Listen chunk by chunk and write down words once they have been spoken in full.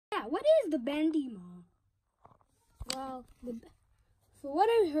yeah, what is the Bendy Mall? Well, for what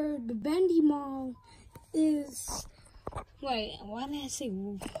I heard, the Bendy Mall is... Wait, why did I say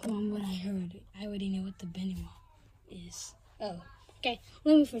from what I heard? I already know what the Bendy Mall is. Oh, okay,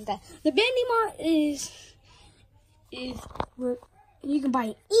 let me finish that. The Bendy Mall is where you can buy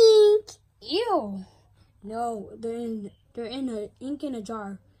ink. Ew. No, they're in a ink in a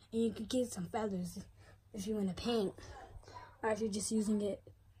jar, and you can get some feathers if you want to paint, or if you're just using it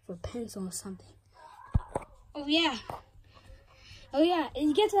for pencil or something. Oh yeah, and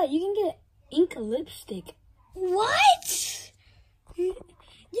you can get ink lipstick. What? You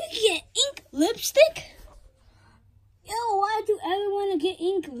can get ink lipstick? Ew, why'd you ever want to get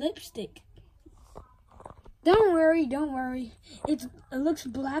ink lipstick? Don't worry. It looks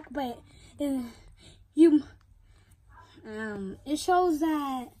black, but it shows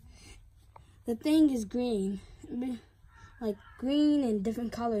that the thing is green, like green and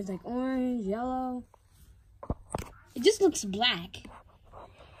different colors, like orange, yellow. It just looks black,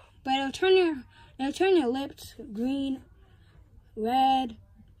 but it'll turn your lips green, red.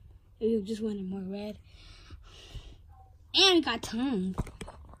 If you just wanted more red, and it got tongue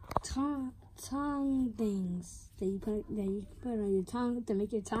things that you put on your tongue to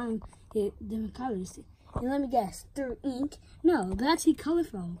make your tongue get different colors. And let me guess, through ink? No, they're actually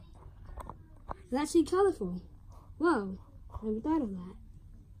colorful. Whoa, never thought of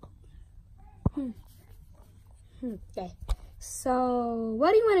that. Okay, so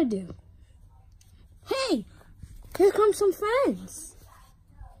what do you want to do? Hey, here come some friends.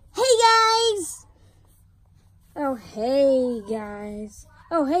 Hey guys! Oh hey guys.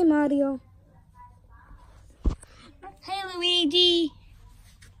 Oh hey Mario. Hey Luigi.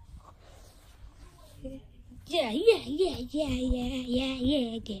 Yeah.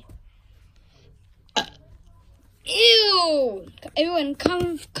 Ew! Everyone,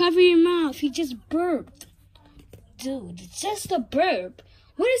 cover your mouth. He just burped. Dude, it's just a burp.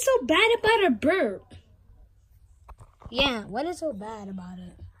 What is so bad about a burp? Yeah, what is so bad about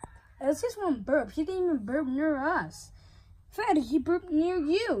it? It's just one burp. He didn't even burp near us. Freddy, he burped near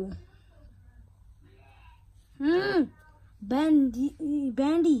you. Bendy.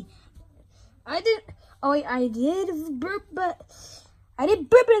 I did burp, but I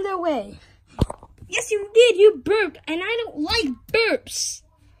did burp in their way. Yes, you did. You burped, and I don't like burps.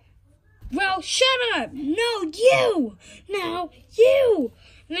 Well, shut up. No, you. No, you.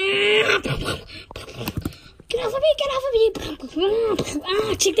 Get off of me.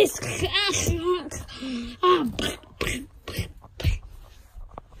 Ah, check this.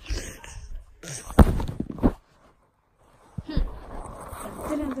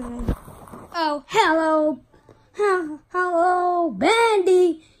 Oh, hello,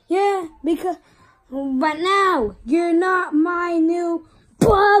 Bendy. Yeah, but now you're not my new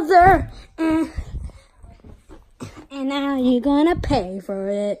brother, and now you're gonna pay for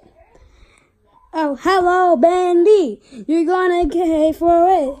it. Oh, hello, Bendy. You're gonna pay for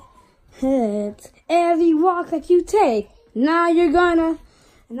it. It's every walk that you take. Now you're gonna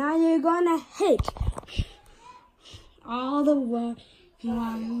hate all the while.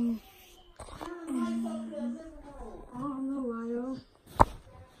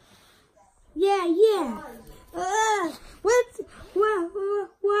 Yeah.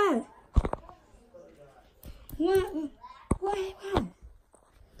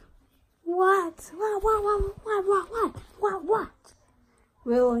 What?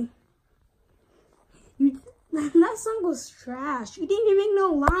 Really? That song was trash. You didn't even make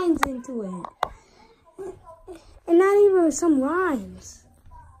no lines into it. And not even some rhymes.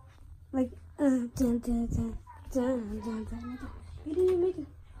 Like, dun, dun, dun, dun, dun, dun, dun. You didn't even make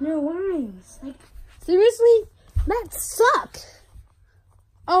no rhymes. Like, seriously? That sucks.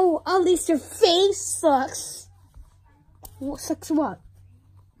 Oh, at least your face sucks. What sucks what?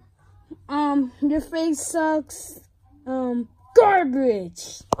 Your face sucks.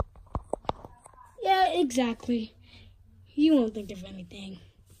 Garbage. Yeah, exactly. You won't think of anything.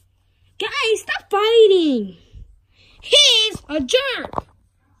 Guys, stop fighting. He's a jerk.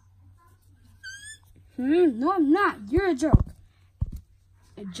 No, I'm not. You're a joke.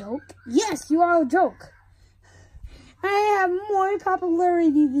 A joke? Yes, you are a joke. I have more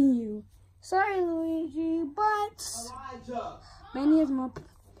popularity than you. Sorry, Luigi, but Bendy has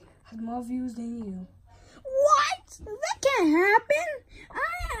more views than you. What? That can't happen.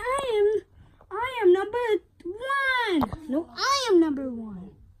 I am number one. No, I am number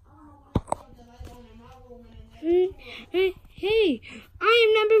one. Hey, I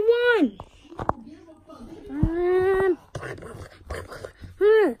am number one.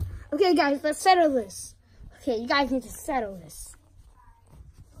 Okay, guys, let's settle this. Okay, you guys need to settle this.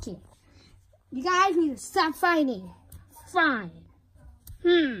 Okay. You guys need to stop fighting. Fine.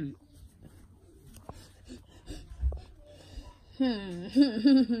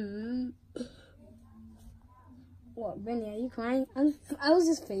 What, Bendy, are you crying? I was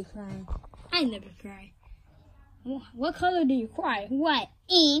just fake crying. I never cry. What color do you cry? What?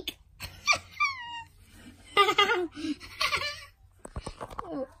 Ink?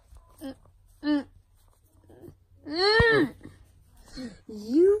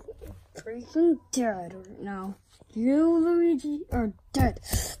 You freaking dead right now. You, Luigi, are dead.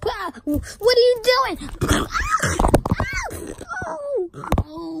 What are you doing?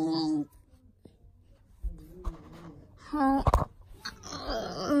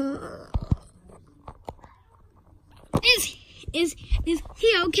 Is he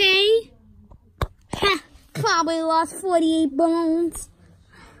okay? Probably lost 48 bones.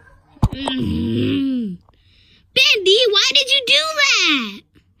 Bendy, why did you do that?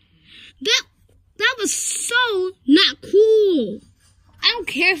 That was so not cool. I don't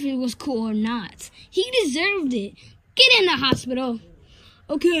care if it was cool or not. He deserved it. Get in the hospital.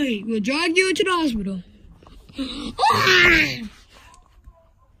 Okay, we'll drag you to the hospital.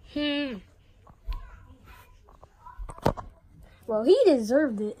 Well, he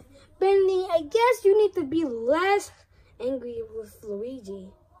deserved it. Bendy, I guess you need to be less angry with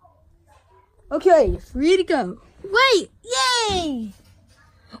Luigi. Okay, free to go. Wait, yay!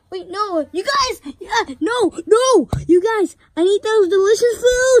 Wait, no, you guys, no, you guys, I need those delicious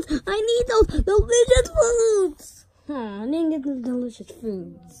foods. I need those delicious foods. I didn't get the delicious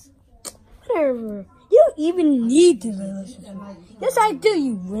foods. Whatever. You don't even need the delicious food. Yes, I do,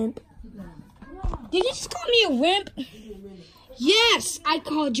 you wimp. Did you just call me a wimp? Yes, I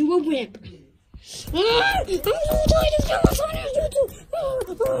called you a wimp.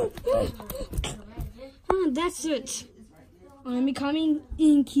 That's it. I'm becoming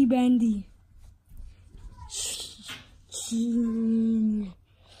Inky Bendy.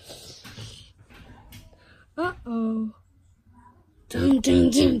 Uh-oh. Dun, dun,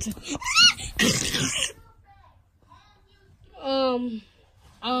 dun, dun.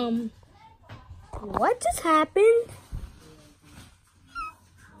 What just happened?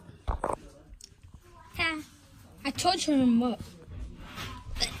 I tortured him up.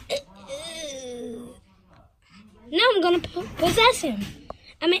 Now I'm gonna possess him.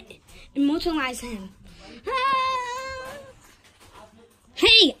 I mean, immortalize him.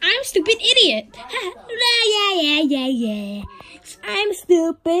 Hey, I'm stupid idiot. Yeah. I'm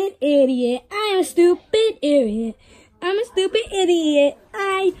stupid idiot. I'm a stupid idiot. I'm a stupid idiot.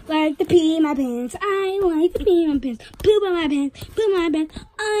 I like to pee in my pants. I like to pee in my pants. Poop in my pants. Poop in my pants.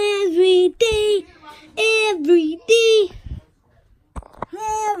 Every day. Every day.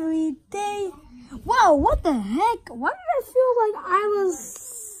 Every day. Whoa, what the heck? Why did I feel like I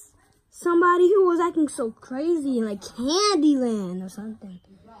was somebody who was acting so crazy, like Candyland or something?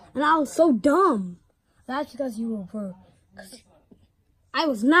 And I was so dumb. That's because you were. I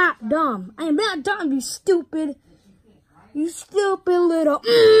was not dumb. I am not dumb, you stupid. You stupid little.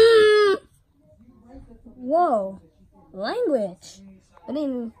 Whoa. Language. But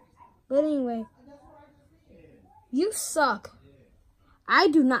anyway. You suck. I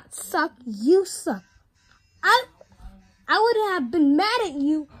do not suck. You suck. I would have been mad at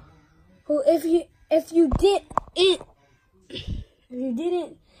you if you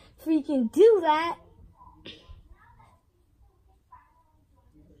didn't freaking do that.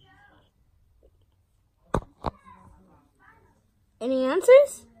 Any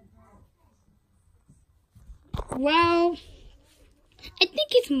answers? Well, I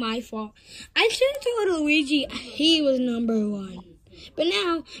think it's my fault. I should have told Luigi he was #1. But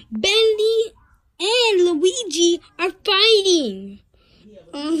now, Bendy and Luigi are fighting.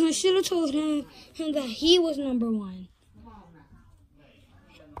 I should have told him that he was #1.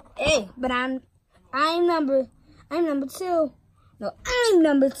 Hey, but I'm number 2. No, I'm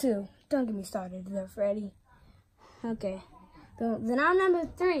number 2. Don't get me started there, Freddy. Okay. Then I'm number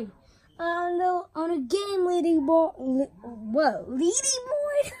 3. On a game leading board. What? Leading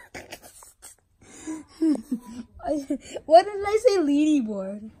board? What did I say? Leading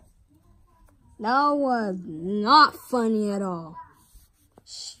board. That was not funny at all.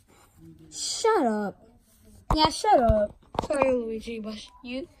 Shut up. Yeah, shut up. Sorry, Luigi, but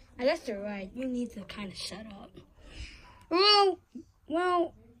I guess you're right. You need to kind of shut up.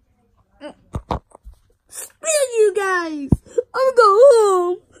 Well. Screw you guys! I'm going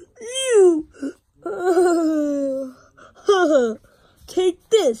home! You! Take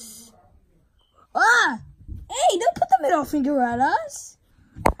this! Hey, don't put the middle finger at us!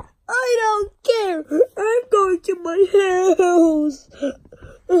 I don't care! I'm going to my house!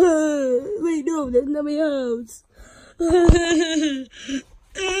 Wait, no, that's not my house.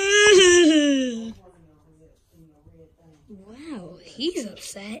 Wow, he's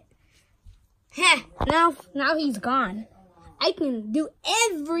upset. Heh, now he's gone. I can do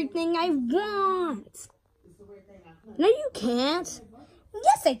everything I want. No, you can't.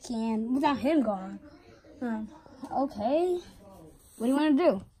 Yes, I can, without him gone. Okay. What do you want to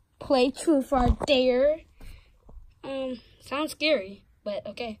do? Play truth or dare? Sounds scary, but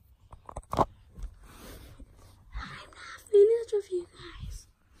okay. I'm not finished with you guys.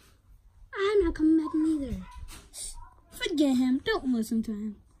 I'm not coming back neither. Forget him. Don't listen to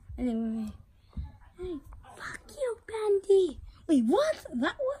him. Anyway. Hey, fuck you, Bendy. Wait, what?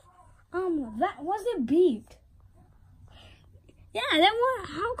 That wasn't beeped. Yeah,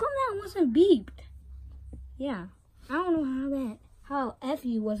 how come that wasn't beeped? Yeah, I don't know how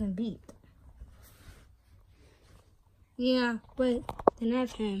FU wasn't beeped. Yeah, but then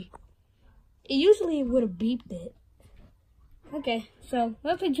that's him. It usually would have beeped it. Okay, so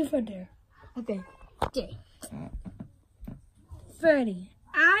let's play truth or dare. Okay. Freddy,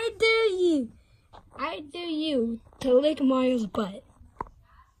 I dare you to lick Mario's butt.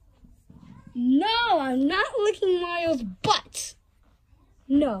 No, I'm not licking Mario's butt.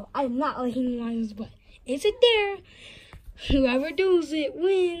 No, I'm not licking Mario's butt. It's a dare. Whoever does it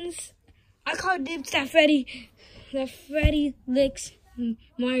wins. I call dibs that Freddy licks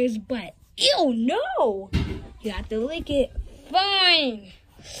Mario's butt. Ew, no! You have to lick it. Fine.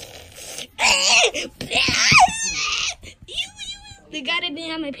 The guy that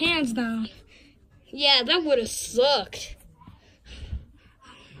didn't have my pants down. Yeah, that would have sucked.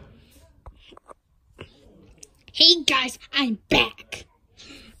 Hey guys, I'm back.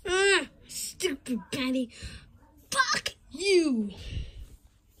 Stupid Bendy. Fuck you.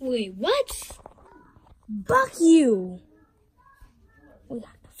 Wait, what? Buck you. Wait,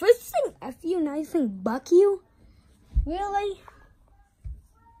 first thing F you, now you think buck you? Really?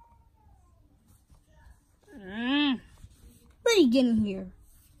 Let me get in here.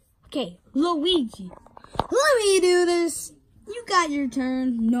 Okay, Luigi. Let me do this. You got your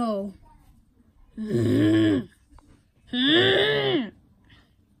turn. No.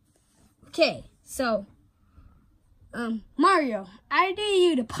 Okay, so, Mario, I dare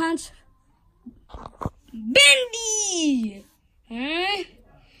you to punch Bendy.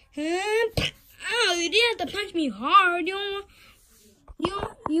 Oh, you didn't have to punch me hard. You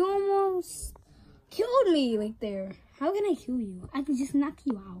almost killed me right there. How can I kill you? I can just knock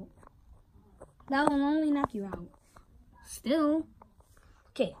you out. That will only knock you out. Still.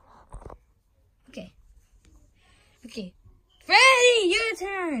 Okay. Freddy, your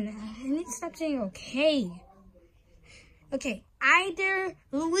turn. I need to stop saying okay. Okay, I dare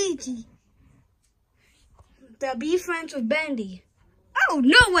Luigi to be friends with Bendy. Oh,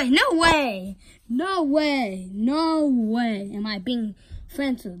 no way. Am I being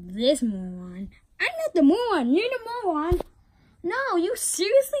friends with this moron? I'm not the moron. You're the moron. No, you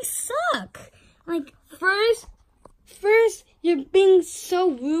seriously suck. Like, first you're being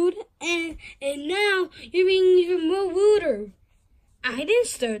so rude, and now you're being even more ruder. I didn't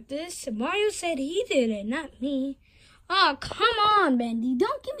start this. Mario said he did it, not me. Oh, come on, Bendy.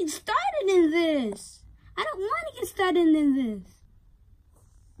 Don't get me started in this. I don't want to get started in this.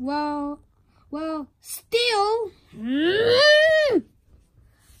 Well, still. You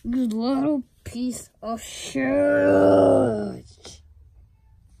little piece of shit.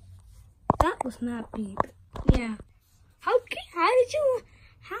 That was not beep. Yeah. How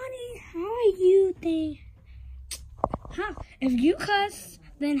if you cuss,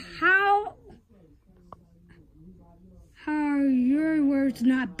 then how are your words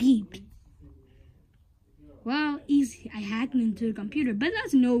not beeped? Well, easy. I hacked into the computer, but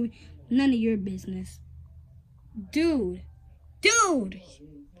that's none of your business. Dude,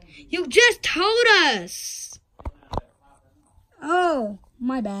 you just told us. Oh,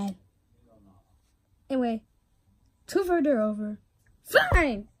 my bad. Anyway, truth or dare over. Fine.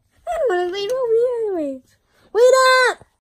 I don't want to leave over here anyways. Wait up!